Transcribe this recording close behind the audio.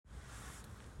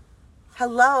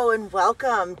Hello and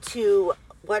welcome to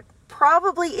what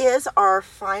probably is our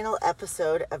final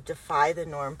episode of Defy the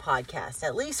Norm podcast,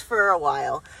 at least for a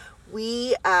while.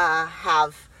 We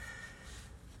have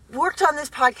worked on this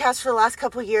podcast for the last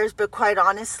couple of years, but quite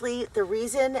honestly, the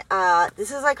reason this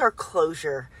is like our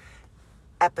closure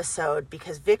episode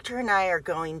because Victor and I are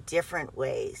going different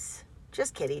ways.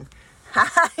 Just kidding.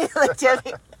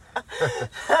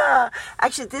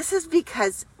 Actually, this is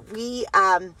because we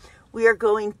are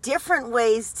going different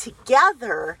ways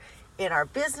together in our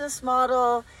business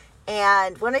model.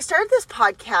 And when I started this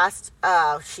podcast,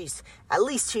 at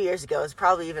least 2 years ago, it's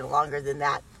probably even longer than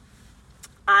that.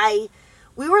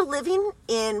 We were living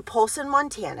in Polson,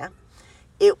 Montana.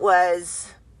 It was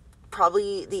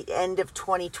probably the end of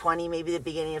 2020, maybe the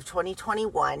beginning of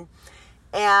 2021.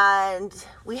 And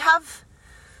we have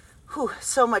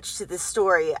so much to this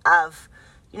story of,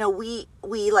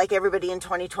 we like everybody in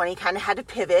 2020 kind of had to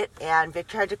pivot, and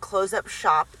Victor had to close up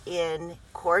shop in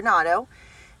Coronado.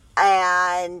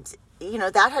 And,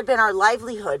 that had been our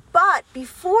livelihood. But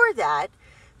before that,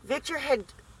 Victor had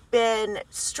been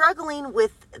struggling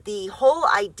with the whole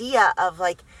idea of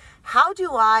how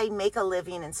do I make a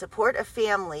living and support a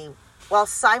family while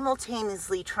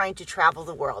simultaneously trying to travel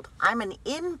the world? I'm an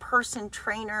in-person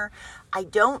trainer. I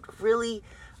don't really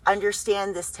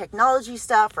understand this technology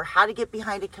stuff or how to get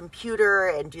behind a computer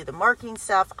and do the marketing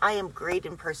stuff. I am great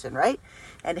in person, right?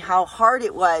 And how hard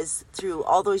it was through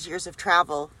all those years of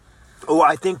travel. Oh,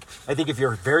 I think if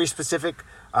you're very specific,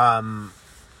 I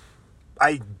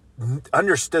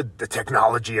understood the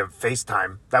technology of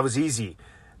FaceTime. That was easy.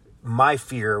 My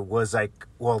fear was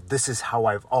this is how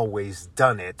I've always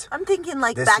done it. I'm thinking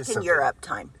back in Europe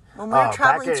time. When we were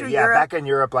traveling through Europe. Back in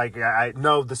Europe, I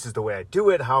know this is the way I do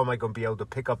it. How am I going to be able to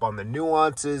pick up on the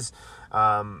nuances?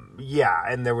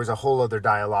 And there was a whole other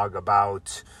dialogue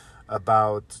about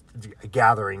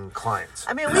gathering clients.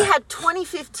 I mean, we had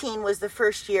 2015 was the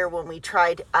first year when we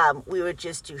tried, we would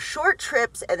just do short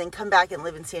trips and then come back and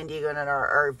live in San Diego in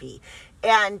our RV.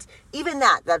 And even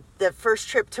the first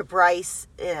trip to Bryce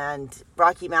and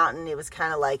Rocky Mountain, it was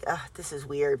kind of this is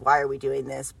weird. Why are we doing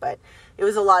this? But it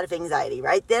was a lot of anxiety,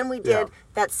 right? Then we did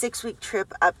that 6-week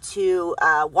trip up to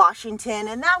Washington.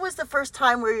 And that was the first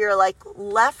time where you're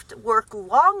left work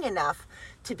long enough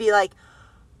to be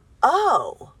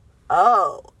oh,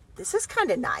 this is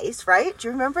kind of nice, right? Do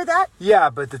you remember that?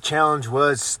 Yeah, but the challenge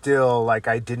was still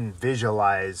I didn't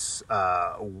visualize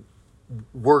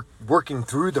working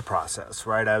through the process,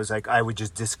 right? I was I would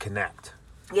just disconnect.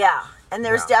 Yeah, and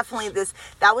there's definitely this.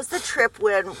 That was the trip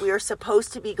when we were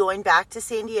supposed to be going back to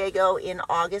San Diego in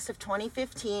August of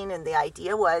 2015, and the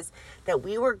idea was that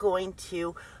we were going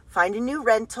to find a new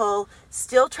rental,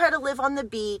 still try to live on the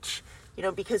beach,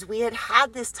 because we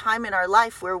had this time in our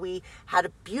life where we had a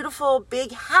beautiful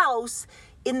big house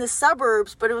in the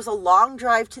suburbs, but it was a long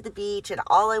drive to the beach, and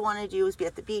all I wanted to do was be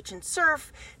at the beach and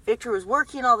surf. Victor was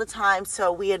working all the time,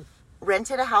 so we had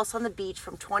rented a house on the beach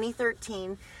from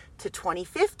 2013 to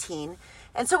 2015,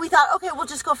 and so we thought, okay, we'll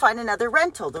just go find another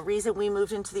rental. The reason we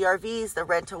moved into the RVs, the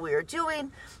rental we were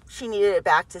doing, she needed it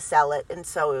back to sell it, and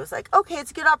so it was okay,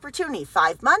 it's a good opportunity.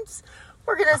 5 months.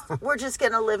 We're just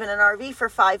gonna live in an RV for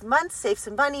 5 months, save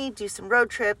some money, do some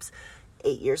road trips.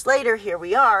 8 years later, here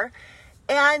we are.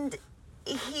 And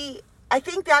I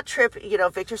think that trip,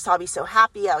 Victor saw me so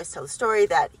happy. I always tell the story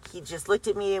that he just looked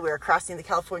at me. We were crossing the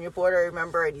California border, I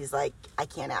remember, and he's like, I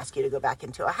can't ask you to go back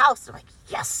into a house. I'm like,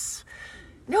 yes.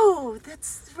 No,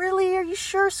 that's really, are you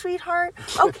sure, sweetheart?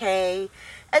 Okay.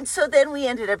 And so then we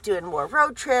ended up doing more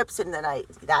road trips, and then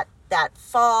that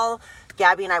fall,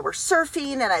 Gabby and I were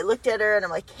surfing, and I looked at her and I'm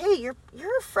like, hey, you're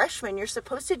a freshman. You're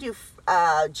supposed to do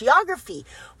geography.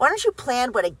 Why don't you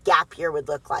plan what a gap year would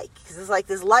look like? Because it's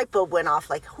this light bulb went off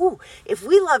if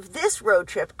we love this road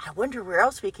trip, I wonder where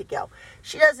else we could go.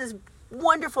 She does this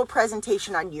wonderful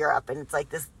presentation on Europe, and it's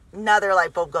this another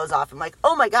light bulb goes off. I'm like,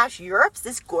 oh my gosh, Europe's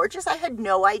this gorgeous? I had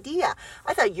no idea.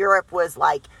 I thought Europe was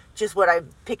just what I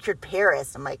pictured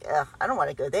Paris. I'm like, ugh, I don't want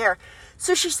to go there.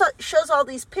 So she shows all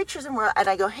these pictures, and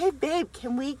I go, hey, babe,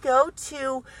 can we go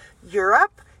to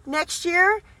Europe next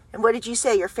year? And what did you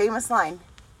say? Your famous line?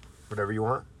 Whatever you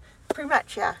want. Pretty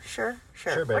much, yeah. Sure,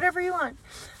 babe. Whatever you want.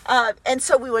 And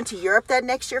so we went to Europe that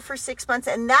next year for 6 months,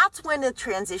 and that's when the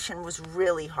transition was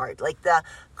really hard. The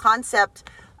concept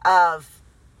of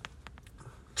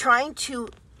trying to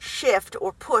shift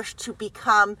or push to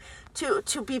become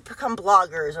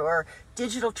bloggers or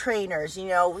digital trainers.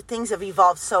 Things have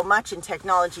evolved so much in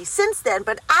technology since then,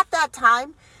 but at that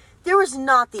time there was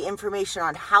not the information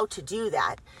on how to do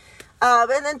that.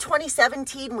 And then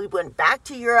 2017, we went back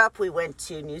to Europe. We went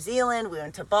to New Zealand. We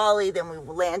went to Bali. Then we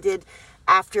landed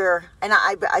my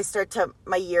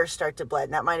years start to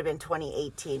blend. That might have been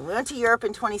 2018. We went to Europe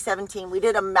in 2017. We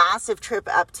did a massive trip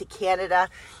up to Canada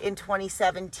in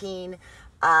 2017.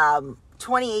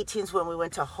 2018 is when we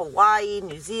went to Hawaii,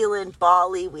 New Zealand,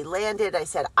 Bali. We landed. I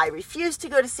said, I refuse to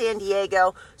go to San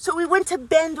Diego. So we went to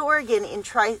Bend, Oregon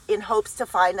in hopes to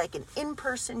find like an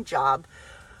in-person job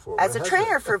as a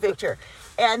trainer for Victor.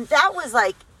 And that was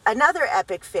like another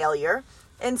epic failure.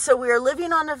 And so we were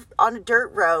living on a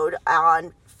dirt road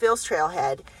on Phil's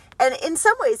Trailhead. And in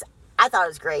some ways, I thought it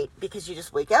was great because you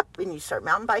just wake up and you start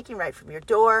mountain biking right from your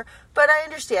door. But I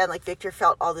understand, like, Victor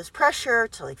felt all this pressure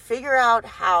to like figure out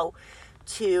how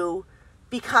to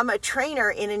become a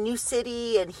trainer in a new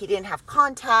city, and he didn't have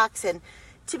contacts. And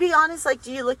to be honest, like,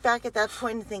 do you look back at that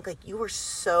point and think like you were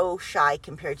so shy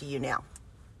compared to you now?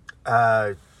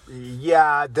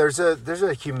 Yeah, there's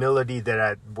a humility that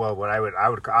I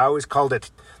always called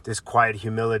it this quiet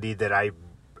humility that I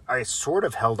sort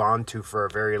of held on to for a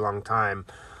very long time.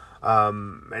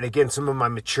 And again, some of my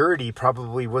maturity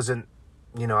probably wasn't,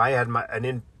 I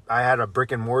had a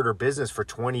brick and mortar business for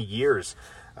 20 years.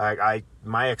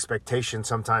 My expectation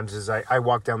sometimes is I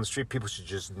walk down the street, people should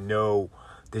just know,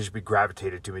 they should be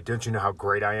gravitated to me. Don't you know how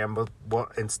great I am? But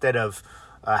instead of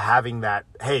having that,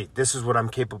 hey, this is what I'm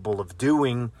capable of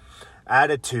doing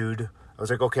attitude, I was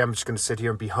like, okay, I'm just going to sit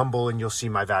here and be humble and you'll see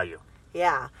my value.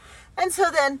 Yeah. And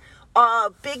so then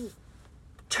a big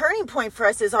turning point for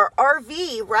us is our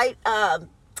RV, right?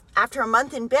 After a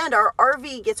month in Bend, our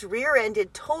RV gets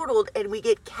rear-ended, totaled, and we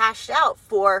get cashed out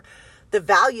for the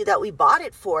value that we bought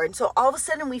it for. And so all of a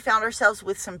sudden we found ourselves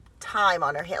with some time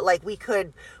on our hands. Like we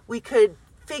could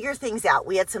figure things out.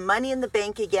 We had some money in the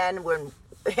bank again. When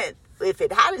if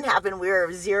it hadn't happened, we were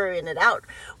zeroing it out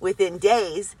within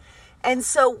days. And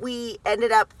so we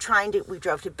ended up we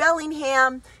drove to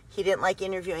Bellingham. He didn't like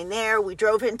interviewing there. We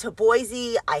drove into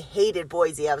Boise. I hated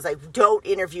Boise. I was like, don't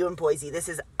interview in Boise.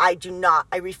 I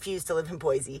refuse to live in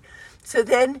Boise. So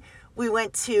then we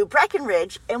went to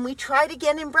Breckenridge and we tried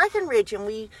again in Breckenridge, and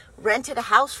we rented a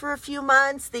house for a few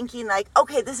months thinking like,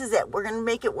 okay, this is it. We're going to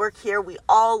make it work here. We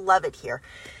all love it here.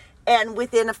 And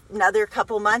within another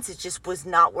couple months, it just was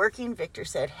not working. Victor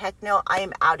said, heck no, I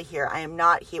am out of here. I am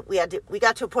not here. We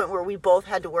got to a point where we both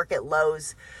had to work at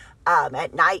Lowe's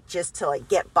at night just to like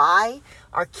get by.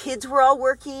 Our kids were all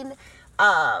working.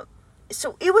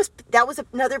 So that was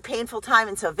another painful time.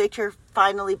 And so Victor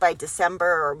finally by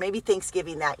December or maybe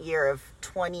Thanksgiving that year of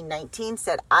 2019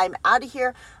 said, I'm out of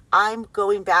here. I'm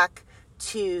going back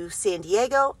to San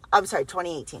Diego. I'm sorry,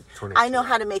 2018. I know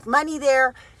how to make money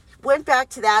there. Went back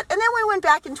to that. And then we went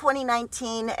back in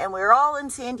 2019 and we were all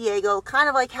in San Diego, kind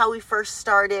of like how we first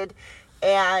started.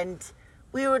 And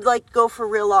we would like go for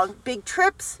real long, big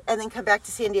trips and then come back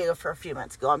to San Diego for a few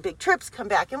months, go on big trips, come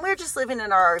back. And we were just living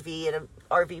in our RV at an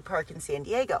RV park in San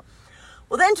Diego.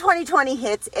 Well, then 2020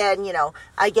 hits and,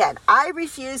 again, I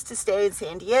refused to stay in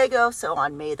San Diego. So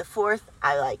on May the 4th,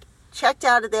 I checked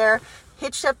out of there,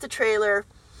 hitched up the trailer,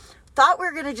 thought we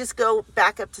were going to just go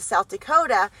back up to South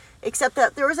Dakota, except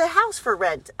that there was a house for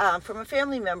rent from a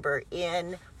family member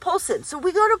in Polson. So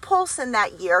we go to Polson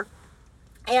that year,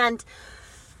 and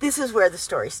this is where the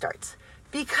story starts.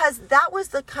 Because that was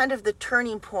the kind of the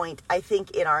turning point, I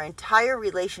think, in our entire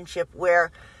relationship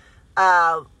where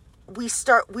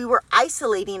we were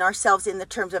isolating ourselves in the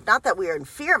terms of, not that we were in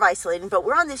fear of isolating, but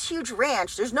we're on this huge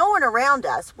ranch. There's no one around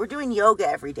us. We're doing yoga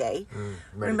every day.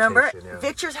 Remember? Yeah.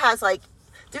 Victor's has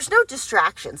there's no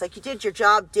distractions. Like you did your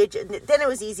job, then it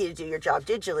was easy to do your job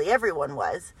digitally. Everyone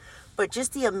was. But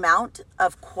just the amount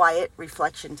of quiet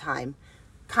reflection time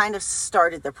kind of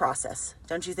started the process,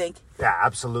 don't you think? Yeah,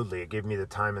 absolutely. It gave me the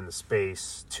time and the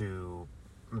space to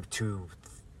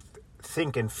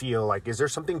think and feel like, is there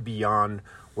something beyond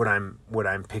what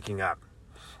I'm picking up?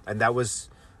 And that was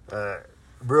a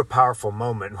real powerful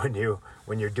moment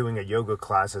when you're doing a yoga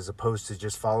class as opposed to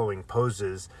just following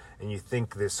poses, and you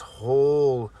think this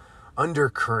whole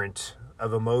undercurrent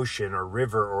of emotion or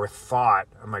river or thought.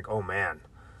 I'm like, oh man,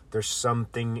 there's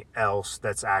something else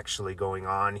that's actually going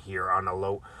on here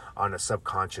on a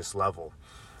subconscious level.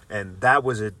 And that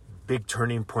was a big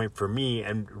turning point for me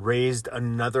and raised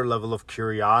another level of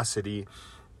curiosity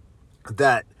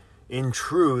that in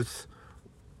truth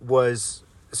was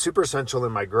super essential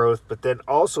in my growth, but then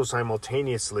also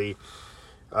simultaneously,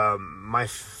 my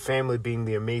family being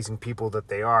the amazing people that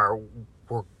they are,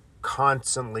 were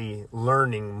constantly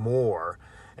learning more.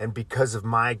 And because of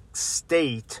my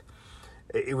state,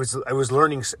 I was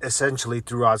learning essentially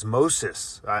through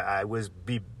osmosis. I was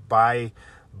by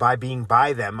being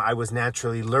by them, I was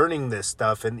naturally learning this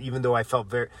stuff. And even though I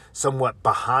felt somewhat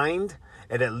behind,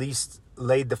 it at least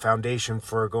laid the foundation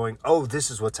for going, oh, this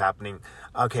is what's happening.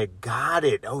 Okay, got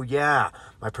it. Oh, yeah.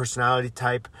 My personality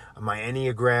type, my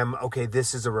Enneagram. Okay,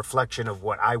 this is a reflection of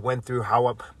what I went through,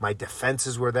 how my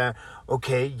defenses were there.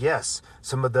 Okay, yes.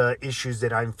 Some of the issues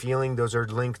that I'm feeling, those are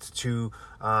linked to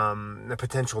the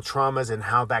potential traumas and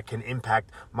how that can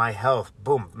impact my health.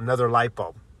 Boom, another light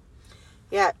bulb.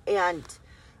 Yeah, and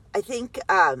I think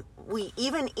we,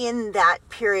 even in that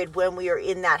period when we were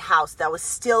in that house, that was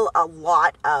still a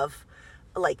lot of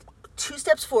like 2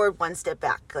 steps forward, 1 step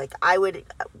back. Like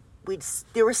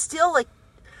there was still like,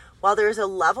 while there's a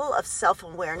level of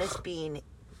self-awareness being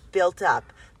built up,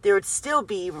 there would still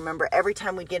be, remember, every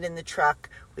time we get in the truck,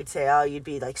 we'd say, oh, you'd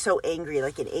be like so angry,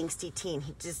 like an angsty teen.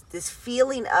 Just this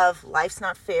feeling of life's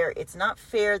not fair. It's not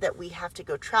fair that we have to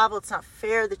go travel. It's not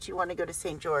fair that you want to go to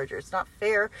St. George, or it's not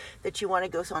fair that you want to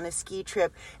go on a ski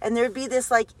trip. And there'd be this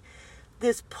like,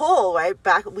 this pull, right?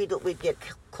 Back, we'd get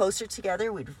closer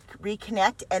together, we'd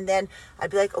reconnect, and then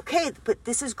I'd be like, okay, but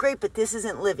this is great, but this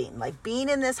isn't living. Like being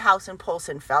in this house in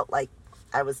Polson felt like,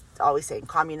 I was always saying,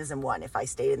 communism won if I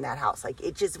stayed in that house. Like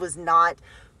it just was not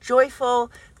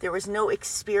joyful. There was no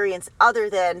experience other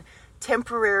than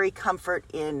temporary comfort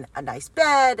in a nice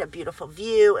bed, a beautiful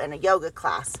view, and a yoga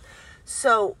class.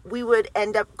 So we would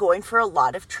end up going for a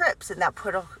lot of trips, and that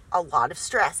put a lot of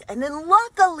stress. And then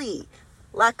luckily,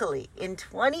 in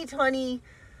 2020,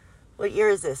 what year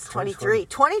is this?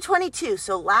 2022.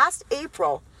 So last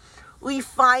April, we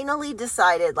finally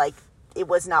decided, like, it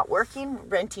was not working,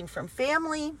 renting from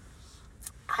family.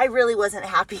 I really wasn't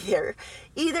happy there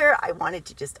either. I wanted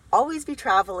to just always be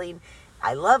traveling.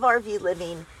 I love RV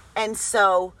living. And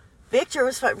so Victor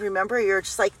was fun. Remember, you're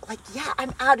just like, yeah,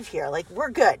 I'm out of here. Like,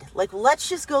 we're good. Like, let's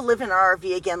just go live in our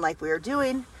RV again like we were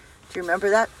doing. Do you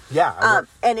remember that? Yeah.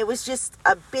 And it was just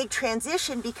a big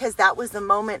transition because that was the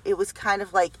moment. It was kind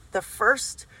of like the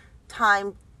first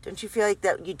time, don't you feel like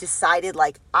that you decided,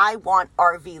 like, I want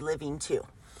RV living too?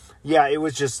 Yeah, it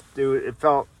was just, it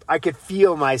felt, I could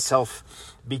feel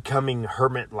myself becoming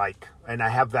hermit-like. And I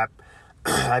have that,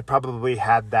 I probably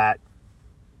had that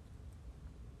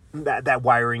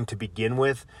wiring to begin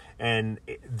with. And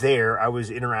there I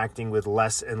was interacting with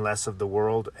less and less of the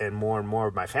world and more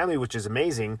of my family, which is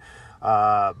amazing.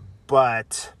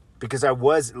 But because I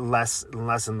was less and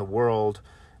less in the world,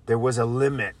 there was a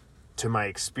limit to my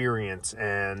experience.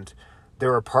 And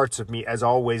there are parts of me, as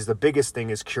always, the biggest thing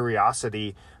is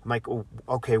curiosity. I'm like, oh,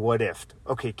 okay, what if?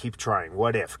 Okay, keep trying.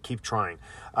 What if? Keep trying.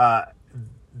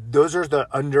 Those are the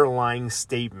underlying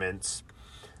statements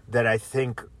that I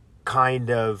think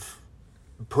kind of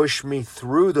push me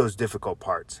through those difficult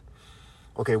parts.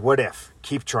 Okay, what if?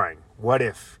 Keep trying. What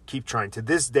if? Keep trying. To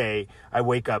this day, I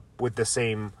wake up with the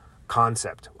same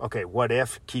concept. Okay, what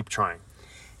if? Keep trying.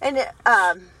 And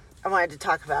I wanted to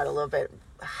talk about a little bit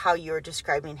how you're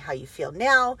describing how you feel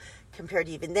now compared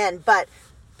to even then, but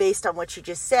based on what you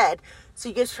just said, so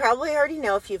you guys probably already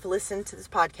know, if you've listened to this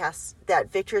podcast,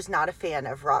 that Victor is not a fan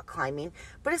of rock climbing.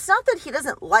 But it's not that he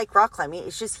doesn't like rock climbing,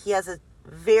 it's just he has a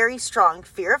very strong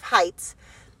fear of heights.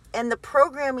 And the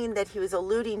programming that he was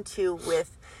alluding to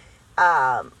with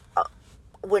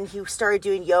when he started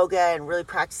doing yoga and really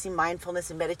practicing mindfulness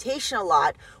and meditation a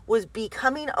lot was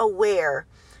becoming aware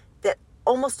that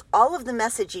almost all of the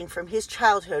messaging from his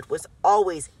childhood was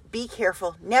always be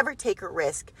careful, never take a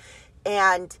risk.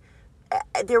 And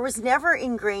there was never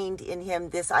ingrained in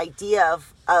him this idea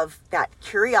of that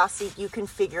curiosity, you can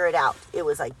figure it out. It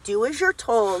was like, do as you're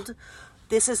told.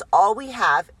 This is all we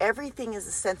have. Everything is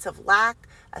a sense of lack,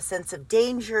 a sense of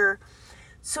danger.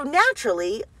 So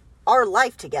naturally, our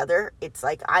life together, it's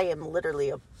like I am literally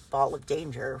a ball of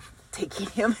danger, taking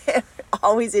him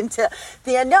always into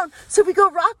the unknown. So we go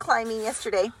rock climbing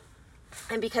yesterday.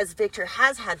 And because Victor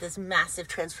has had this massive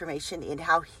transformation in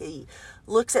how he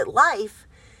looks at life,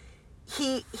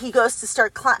 he goes to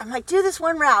start climbing. I'm like, do this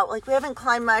one route. Like, we haven't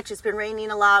climbed much. It's been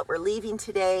raining a lot. We're leaving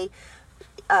today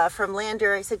from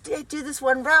Lander. I said, do this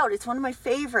one route. It's one of my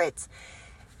favorites.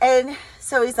 And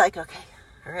so he's like, okay,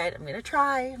 all right, I'm going to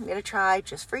try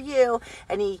just for you.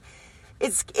 And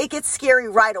it gets scary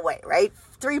right away, right?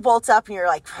 3 bolts up and you're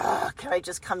like, oh, can I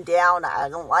just come down? I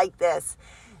don't like this.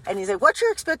 And he's like, what's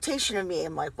your expectation of me?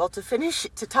 I'm like, well, to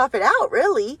top it out,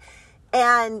 really.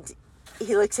 And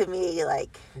he looks at me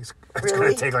like, it's really?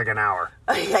 going to take like an hour.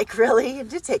 Like, really? It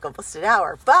did take almost an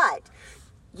hour. But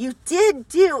you did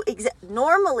do,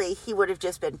 normally he would have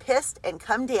just been pissed and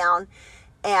come down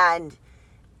and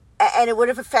it would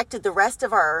have affected the rest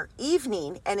of our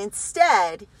evening. And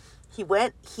instead,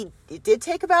 it did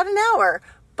take about an hour,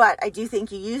 but I do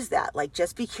think you use that. Like,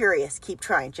 just be curious, keep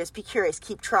trying. Just be curious,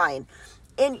 keep trying.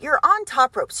 and you're on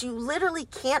top rope, so you literally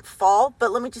can't fall.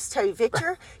 But let me just tell you,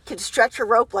 Victor can stretch a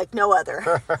rope like no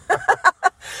other.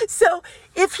 So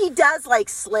if he does like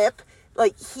slip,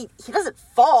 like he doesn't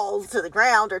fall to the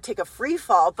ground or take a free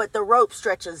fall, but the rope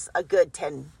stretches a good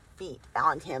 10 feet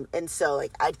on him. And so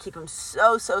like I'd keep him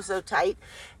so tight.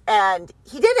 And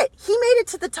he did it. He made it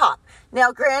to the top.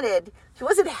 Now, granted, he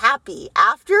wasn't happy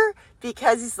after,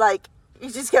 because he's like, he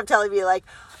just kept telling me like,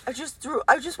 I just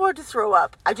wanted to throw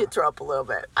up. I did throw up a little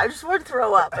bit. I just wanted to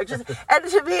throw up. And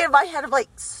to me in my head, I'm like,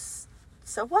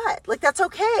 so what? Like, that's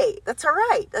okay. That's all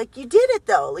right. Like, you did it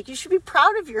though. Like, you should be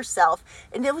proud of yourself.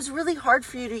 And it was really hard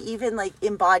for you to even like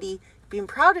embody being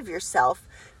proud of yourself,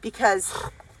 because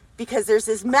there's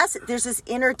this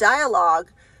inner dialogue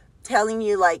telling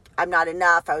you like, I'm not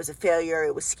enough. I was a failure.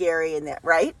 It was scary. And that,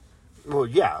 right? Well,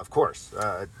 yeah, of course.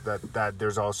 That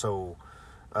there's also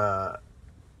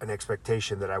an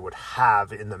expectation that I would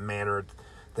have in the manner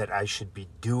that I should be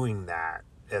doing that,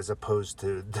 as opposed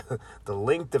to the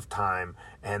length of time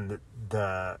and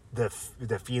the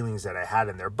feelings that I had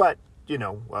in there. But you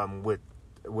know,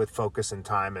 with focus and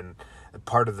time and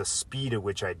part of the speed at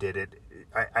which I did it,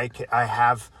 I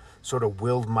have sort of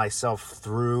willed myself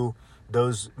through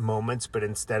those moments. But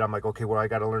instead, I'm like, okay, well, I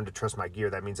got to learn to trust my gear.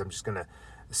 That means I'm just gonna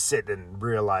sit and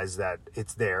realize that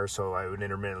it's there. So I would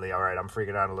intermittently, all right, I'm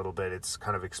freaking out a little bit. It's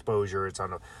kind of exposure. It's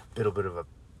on a little bit of a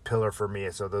pillar for me.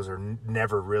 So those are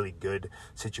never really good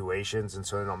situations. And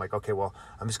so then I'm like, okay, well,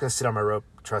 I'm just going to sit on my rope,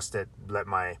 trust it, let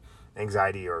my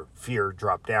anxiety or fear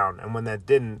drop down. And when that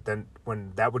didn't, then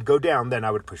when that would go down, then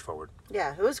I would push forward.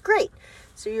 Yeah, it was great.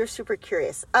 So you're super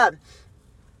curious. I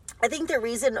think the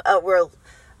reason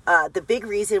the big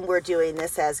reason we're doing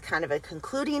this as kind of a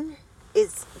concluding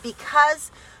is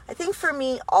because I think for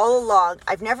me all along,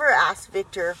 I've never asked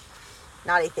Victor,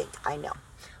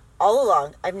 all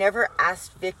along, I've never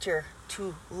asked Victor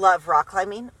to love rock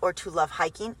climbing or to love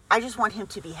hiking. I just want him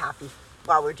to be happy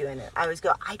while we're doing it. I always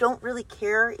go, I don't really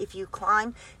care if you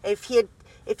climb. If he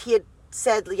had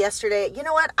said yesterday, you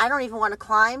know what, I don't even want to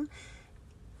climb,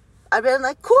 I'd been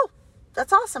like, cool,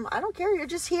 that's awesome. I don't care. You're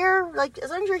just here. Like, as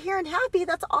long as you're here and happy,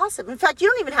 that's awesome. In fact, you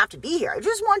don't even have to be here. I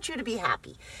just want you to be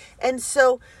happy. And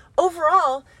so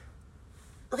overall,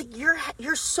 like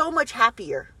you're so much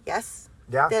happier. Yes.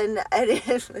 Yeah. Than at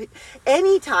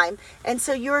any time. And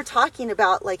so you were talking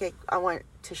about, like, I want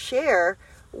to share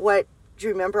do you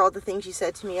remember all the things you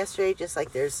said to me yesterday? Just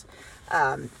like there's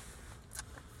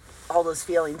all those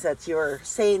feelings that you're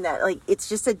saying, that like, it's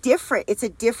a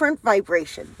different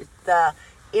vibration. The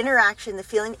interaction, the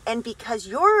feeling, and because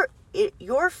your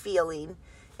feeling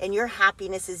and your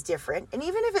happiness is different, and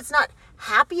even if it's not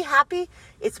happy,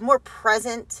 it's more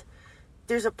present.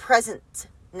 There's a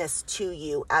presentness to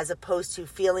you, as opposed to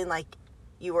feeling like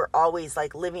you were always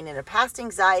like living in a past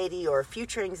anxiety or a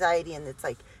future anxiety, and it's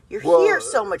like you're here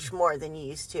so much more than you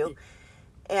used to.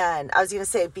 And I was going to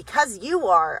say, because you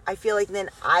are, I feel like then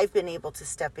I've been able to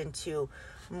step into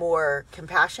more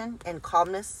compassion and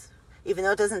calmness, even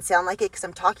though it doesn't sound like it, because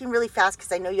I'm talking really fast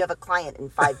because I know you have a client in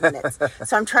 5 minutes.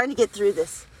 So I'm trying to get through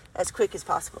this as quick as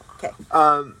possible. Okay.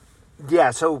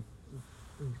 Yeah, so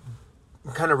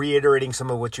kind of reiterating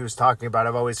some of what you was talking about,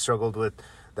 I've always struggled with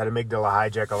that amygdala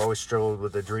hijack. I've always struggled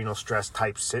with adrenal stress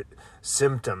type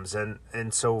symptoms.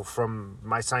 And so from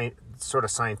my sort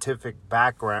of scientific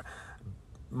background,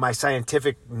 my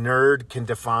scientific nerd can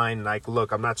define, like,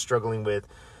 look, I'm not struggling with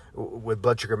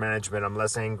blood sugar management. I'm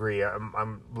less angry.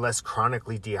 I'm less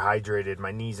chronically dehydrated.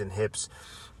 My knees and hips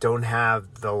don't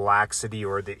have the laxity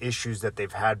or the issues that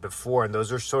they've had before. And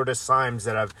those are sort of signs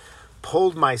that I've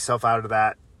pulled myself out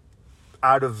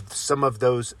of some of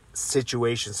those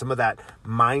situations, some of the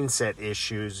mindset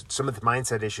issues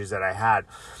that I had.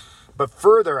 But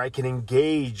further, I can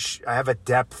engage. I have a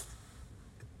depth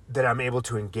that I'm able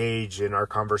to engage in our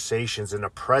conversations, and a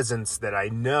presence that I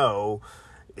know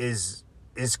is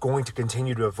going to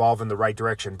continue to evolve in the right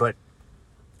direction. But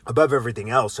above everything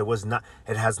else,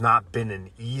 it has not been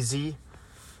an easy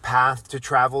path to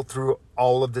travel through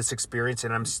all of this experience.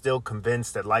 And I'm still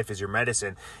convinced that life is your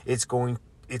medicine. It's going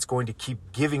to keep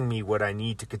giving me what I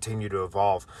need to continue to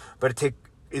evolve. But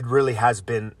it really has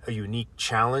been a unique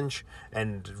challenge,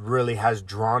 and really has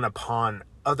drawn upon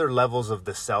other levels of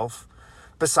the self.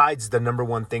 Besides the number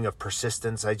one thing of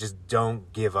persistence, I just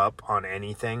don't give up on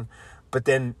anything. But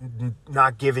then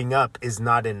not giving up is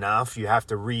not enough. You have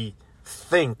to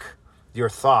rethink your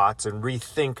thoughts and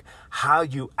rethink how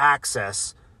you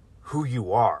access who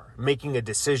you are. Making a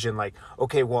decision like,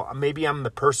 okay, well, maybe I'm the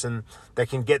person that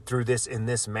can get through this in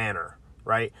this manner,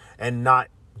 right? And not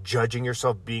judging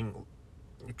yourself,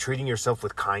 treating yourself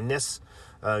with kindness.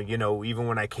 Even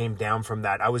when I came down from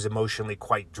that, I was emotionally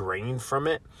quite drained from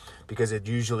it because it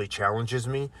usually challenges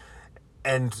me.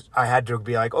 And I had to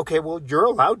be like, okay, well, you're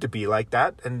allowed to be like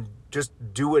that and just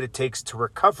do what it takes to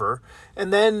recover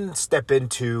and then step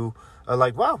into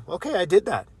wow, okay, I did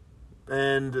that.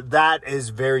 And that is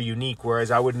very unique. Whereas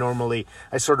I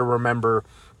sort of remember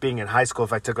being in high school,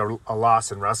 if I took a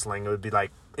loss in wrestling, it would be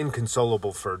like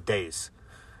inconsolable for days.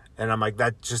 And I'm like,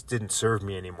 that just didn't serve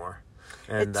me anymore.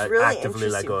 And I really actively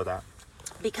let go of that.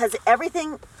 Because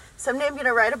someday I'm going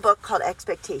to write a book called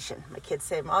Expectation. My kids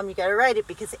say, Mom, you got to write it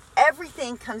because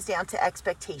everything comes down to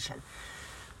expectation.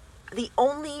 The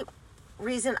only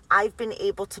reason I've been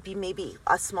able to be maybe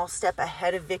a small step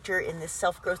ahead of Victor in this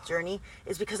self-growth journey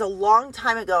is because a long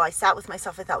time ago I sat with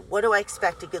myself and thought, what do I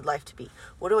expect a good life to be?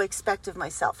 What do I expect of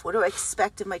myself? What do I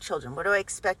expect of my children? What do I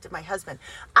expect of my husband?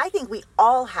 I think we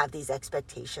all have these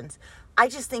expectations. I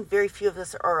just think very few of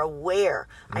us are aware.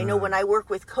 I know when I work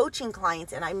with coaching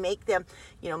clients and I make them,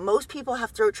 most people have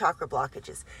throat chakra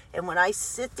blockages. And when I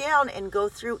sit down and go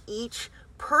through each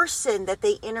person that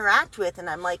they interact with and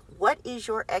I'm like, what is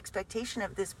your expectation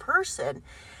of this person?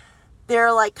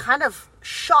 They're like kind of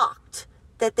shocked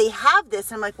that they have this.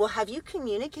 And I'm like, well, have you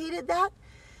communicated that?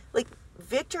 Like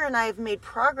Victor and I have made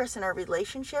progress in our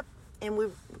relationship and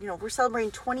we're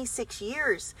celebrating 26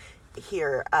 years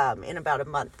here in about a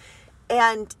month.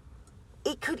 And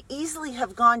it could easily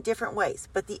have gone different ways,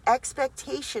 but the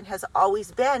expectation has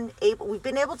always been we've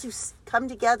been able to come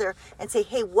together and say,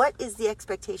 hey, what is the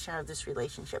expectation of this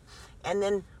relationship? And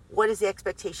then what is the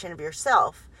expectation of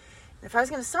yourself? And if I was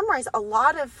going to summarize,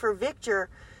 for Victor,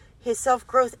 his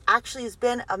self-growth actually has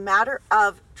been a matter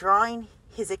of drawing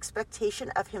his expectation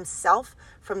of himself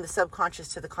from the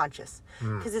subconscious to the conscious.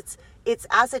 Because it's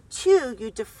as a two,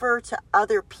 you defer to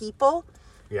other people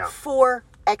for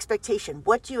expectation.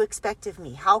 What do you expect of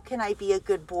me? How can I be a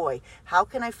good boy? How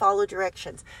can I follow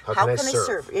directions? How can I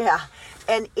serve? Yeah.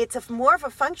 And it's more of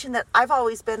a function that I've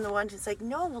always been the one who's like,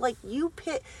 no, like you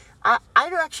pick. I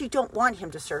actually don't want him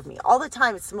to serve me all the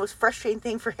time. It's the most frustrating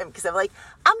thing for him because I'm like,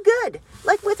 I'm good.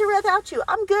 Like with or without you,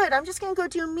 I'm good. I'm just going to go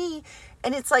do me.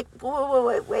 And it's like,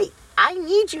 wait. I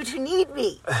need you to need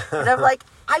me. And I'm like,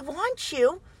 I want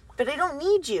you, but I don't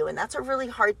need you. And that's a really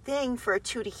hard thing for a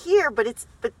two to hear, but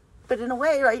in a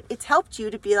way, right, it's helped you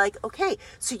to be like, okay,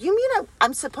 so you mean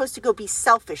I'm supposed to go be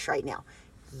selfish right now?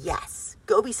 Yes,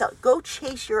 go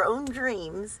chase your own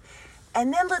dreams,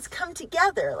 and then let's come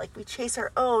together, like we chase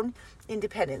our own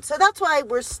independence. So that's why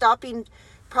we're stopping,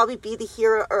 probably Be the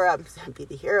Hero,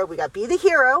 we got Be the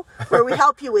Hero, where we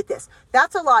help you with this.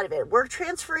 That's a lot of it. We're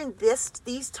transferring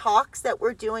these talks that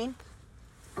we're doing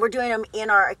them in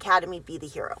our academy, Be the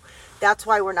Hero. That's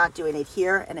why we're not doing it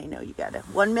here, and I know you got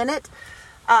 1 minute.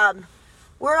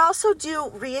 We're also do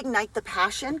Reignite the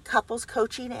Passion, couples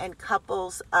coaching and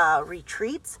couples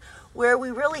retreats, where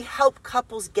we really help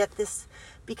couples get this,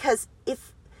 because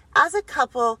if as a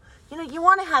couple, you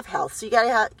want to have health, so you got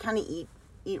to kind of eat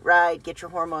right, get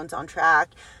your hormones on track.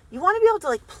 You want to be able to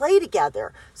like play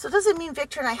together. So it doesn't mean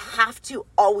Victor and I have to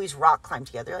always rock climb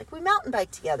together. Like we mountain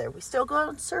bike together. We still go out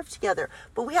and surf together.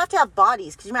 But we have to have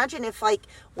bodies. Because imagine if like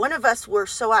one of us were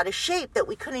so out of shape that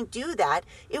we couldn't do that.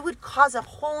 It would cause a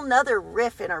whole nother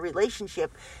rift in our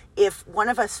relationship if one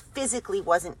of us physically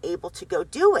wasn't able to go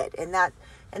do it. And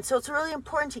so it's really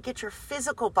important to get your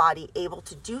physical body able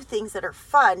to do things that are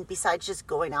fun besides just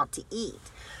going out to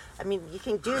eat. I mean, you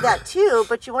can do that too,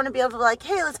 but you want to be able to like,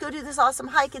 hey, let's go do this awesome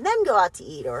hike and then go out to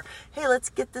eat. Or, hey,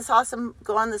 let's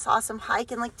go on this awesome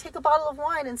hike and like take a bottle of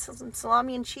wine and some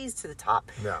salami and cheese to the top.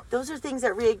 Yeah. Those are things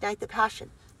that reignite the passion.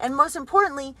 And most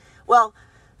importantly,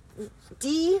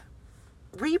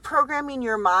 reprogramming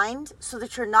your mind so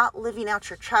that you're not living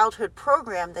out your childhood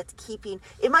program that's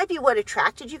it might be what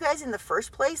attracted you guys in the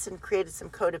first place and created some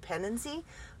codependency,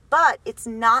 but it's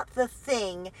not the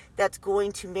thing that's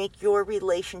going to make your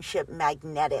relationship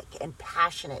magnetic and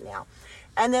passionate now.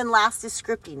 And then last is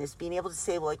scripting, is being able to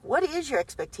say, what is your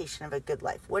expectation of a good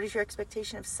life? What is your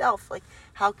expectation of self? Like,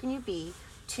 how can you be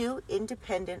two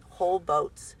independent whole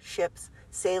ships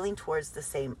sailing towards the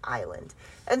same island?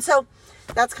 And so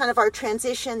that's kind of our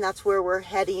transition. That's where we're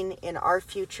heading in our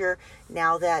future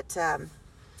now that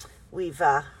we've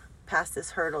passed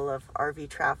this hurdle of RV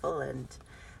travel and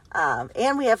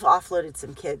we have offloaded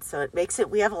some kids, so it makes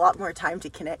we have a lot more time to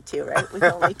connect to, right? With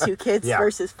only 2 kids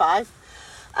versus 5.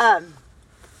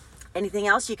 Anything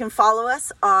else? You can follow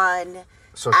us on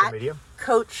social media.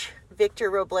 Coach Victor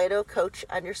Robledo,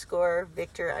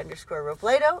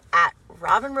 Coach_Victor_Robledo, at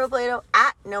Robin Robledo,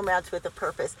 at Nomads with a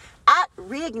Purpose, at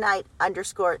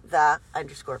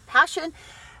Reignite_the_passion,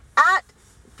 at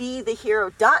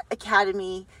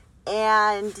BeTheHero.academy,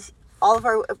 and all of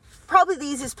our, probably the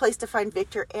easiest place to find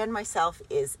Victor and myself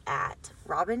is at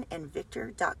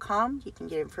robinandvictor.com. You can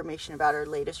get information about our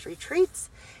latest retreats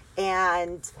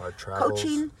and our travels.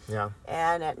 Coaching. Yeah.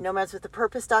 And at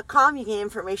nomadswithapurpose.com, you can get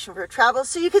information for travel.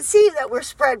 So you can see that we're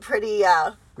spread pretty,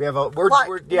 we have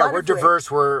we're diverse.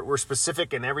 We're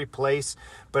specific in every place,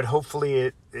 but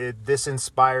hopefully this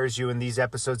inspires you, and these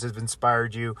episodes have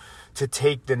inspired you to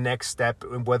take the next step,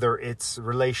 whether it's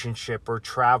relationship or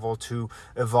travel, to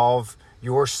evolve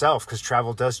yourself, because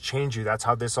travel does change you. That's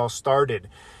how this all started.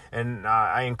 And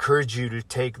I encourage you to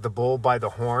take the bull by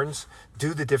the horns,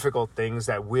 do the difficult things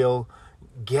that will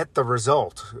get the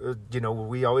result.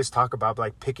 We always talk about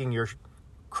like picking your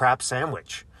crap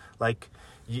sandwich. Like,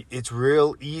 it's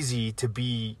real easy to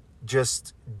be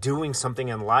just doing something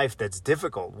in life that's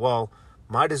difficult. Well,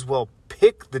 might as well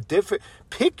pick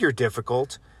your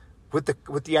difficult with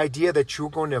the idea that you're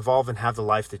going to evolve and have the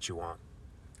life that you want.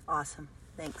 Awesome.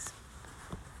 Thanks.